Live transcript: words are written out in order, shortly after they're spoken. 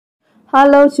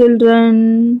Hello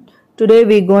children, today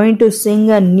we're going to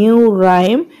sing a new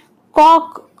rhyme,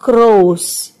 Cock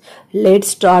crows. Let's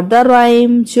start the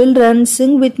rhyme. Children,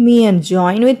 sing with me and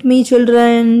join with me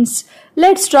children.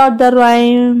 Let's start the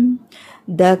rhyme.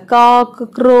 The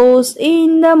cock crows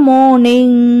in the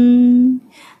morning.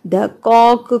 The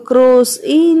cock crows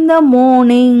in the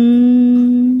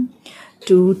morning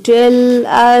to tell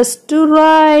us to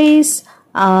rise,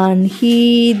 and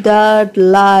he that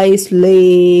lies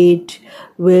late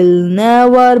will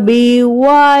never be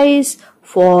wise.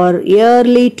 For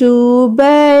early to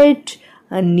bed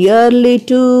and early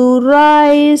to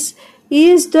rise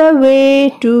is the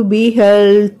way to be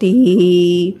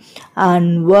healthy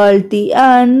and wealthy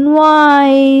and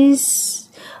wise.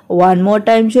 One more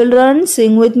time children,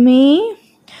 sing with me.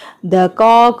 The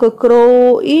cock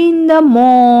crow in the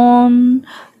morn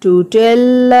to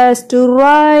tell us to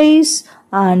rise,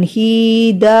 and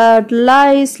he that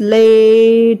lies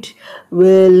late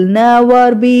will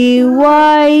never be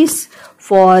wise.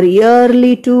 For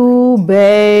early to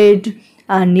bed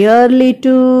and early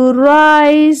to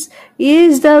rise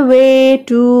is the way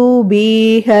to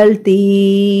be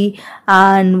healthy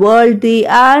and wealthy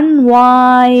and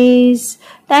wise.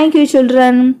 Thank you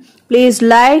children. Please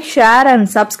like, share and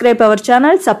subscribe our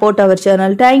channel. Support our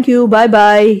channel. Thank you. Bye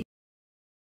bye.